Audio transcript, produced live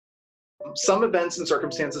Some events and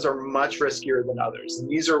circumstances are much riskier than others. And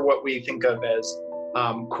these are what we think of as,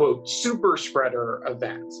 quote, super spreader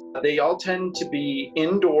events. They all tend to be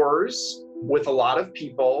indoors with a lot of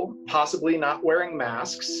people, possibly not wearing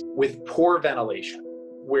masks, with poor ventilation,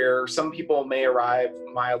 where some people may arrive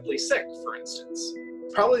mildly sick, for instance.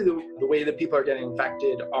 Probably the way that people are getting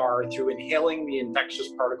infected are through inhaling the infectious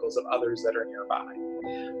particles of others that are nearby.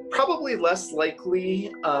 Probably less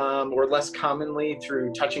likely or less commonly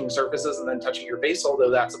through touching surfaces and then touching your face, although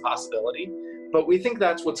that's a possibility. But we think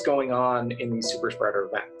that's what's going on in these super spreader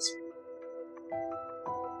events.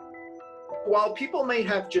 While people may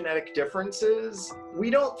have genetic differences, we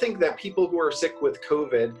don't think that people who are sick with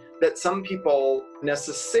COVID, that some people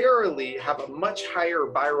necessarily have a much higher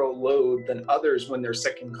viral load than others when they're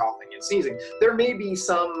sick and coughing and sneezing. There may be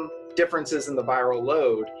some differences in the viral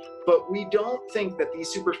load, but we don't think that these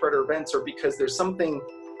super spreader events are because there's something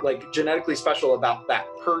like genetically special about that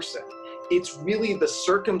person. It's really the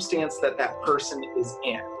circumstance that that person is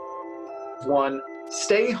in. One,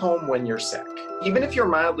 stay home when you're sick. Even if you're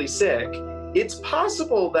mildly sick, it's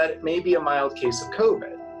possible that it may be a mild case of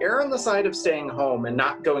COVID. Err on the side of staying home and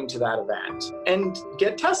not going to that event, and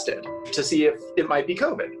get tested to see if it might be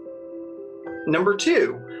COVID. Number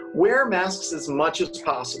two, wear masks as much as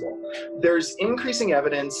possible. There's increasing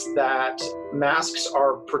evidence that masks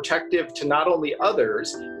are protective to not only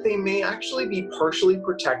others, they may actually be partially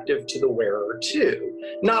protective to the wearer too.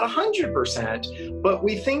 Not 100%, but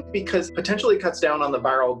we think because potentially cuts down on the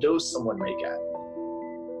viral dose someone may get.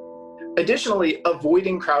 Additionally,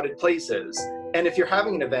 avoiding crowded places. And if you're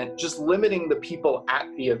having an event, just limiting the people at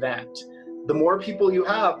the event. The more people you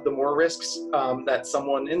have, the more risks that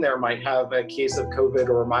someone in there might have a case of COVID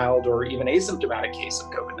or a mild or even asymptomatic case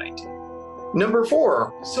of COVID-19. Number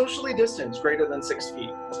four, socially distance greater than 6 feet.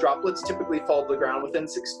 Droplets typically fall to the ground within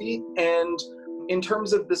 6 feet. And in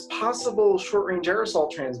terms of this possible short-range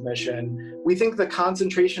aerosol transmission, we think the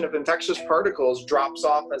concentration of infectious particles drops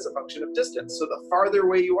off as a function of distance. So the farther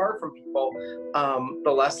away you are from people,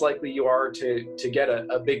 the less likely you are to get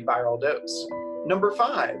a big viral dose. Number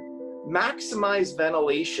five, maximize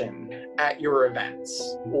ventilation at your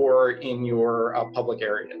events or in your public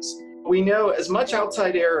areas. We know as much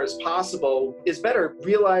outside air as possible is better,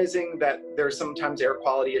 realizing that there's sometimes air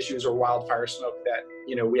quality issues or wildfire smoke that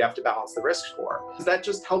we have to balance the risks for. That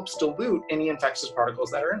just helps dilute any infectious particles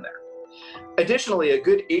that are in there. Additionally, a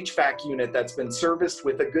good HVAC unit that's been serviced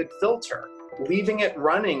with a good filter, leaving it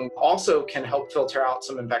running also can help filter out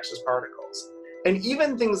some infectious particles. And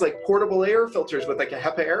even things like portable air filters with like a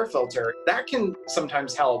HEPA air filter, that can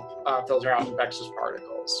sometimes help filter out infectious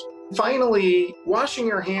particles. Finally, washing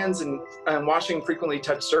your hands and washing frequently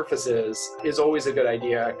touched surfaces is always a good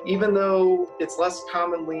idea. Even though it's less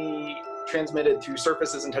commonly transmitted through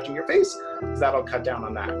surfaces and touching your face, that'll cut down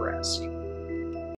on that risk.